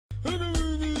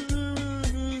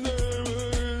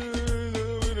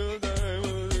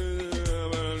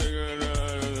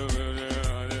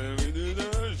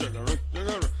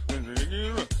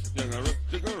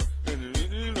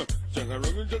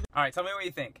Alright, tell me what you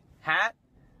think. Hat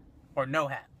or no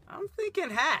hat? I'm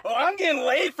thinking hat. Oh, I'm getting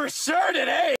laid for sure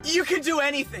today! You can do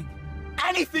anything!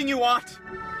 Anything you want!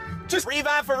 Just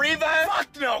revive for revive? Fuck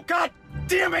no! God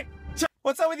damn it!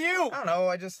 What's up with you? I don't know,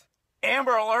 I just...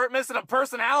 Amber alert, missing a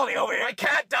personality over here. My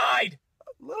cat died!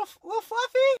 Little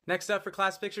fluffy? Next up for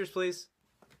class pictures, please.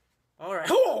 Alright.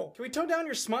 Cool! Can we tone down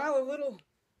your smile a little?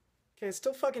 Okay, it's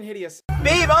still fucking hideous.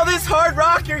 Babe, all this hard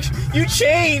rock, you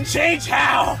change! Change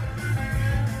how?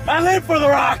 I live for the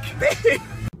rock!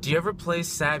 Do you ever play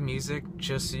sad music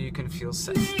just so you can feel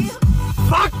sad?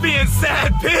 Fuck being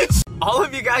sad, bitch! All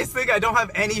of you guys think I don't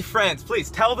have any friends. Please,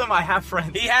 tell them I have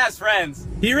friends. He has friends.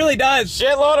 He really does.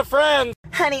 Shitload of friends.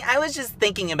 Honey, I was just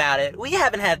thinking about it. We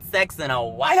haven't had sex in a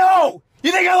while. I know!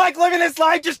 You think I like living this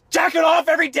life just jacking off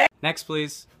every day? Next,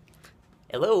 please.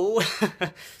 Hello?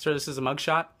 Sir, this is a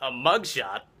mugshot. A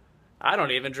mugshot? I don't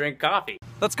even drink coffee.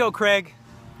 Let's go, Craig.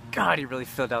 God, he really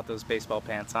filled out those baseball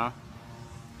pants, huh?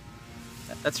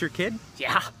 That's your kid?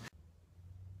 Yeah.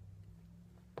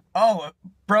 Oh,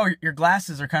 bro, your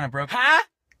glasses are kind of broken. Huh?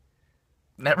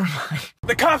 Never mind.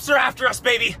 The cops are after us,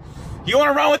 baby. You want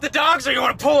to run with the dogs or you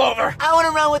want to pull over? I want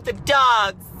to run with the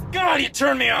dogs. God, you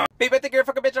turn me on. Babe, I think you're a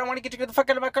fucking bitch. I want to get you to the fuck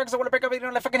out of my car because I want to break up with you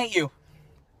and I fucking hate you.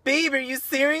 Babe, are you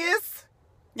serious?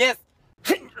 Yes.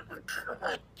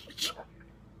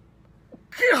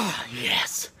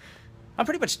 Yes. I'm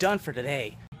pretty much done for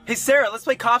today. Hey, Sarah, let's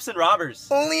play cops and robbers.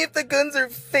 Only if the guns are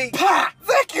fake. Ha!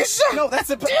 Zach, you should. No, that's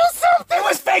a... Do something. It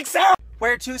was fake, Sarah!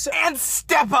 Where to, sir? And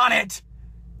step on it!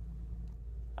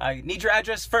 I need your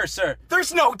address first, sir.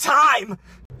 There's no time!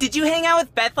 Did you hang out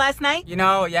with Beth last night? You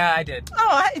know, yeah, I did.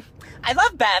 Oh, I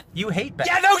love Beth. You hate Beth.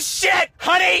 Yeah, no shit,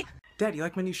 honey! Dad, you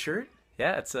like my new shirt?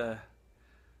 Yeah, it's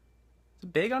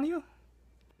big on you?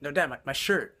 No, Dad, my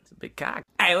shirt. It's a big cock.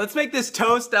 Hey, let's make this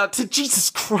toast out to Jesus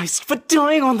Christ for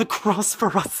dying on the cross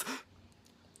for us.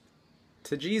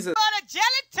 To Jesus. On a jelly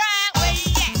time.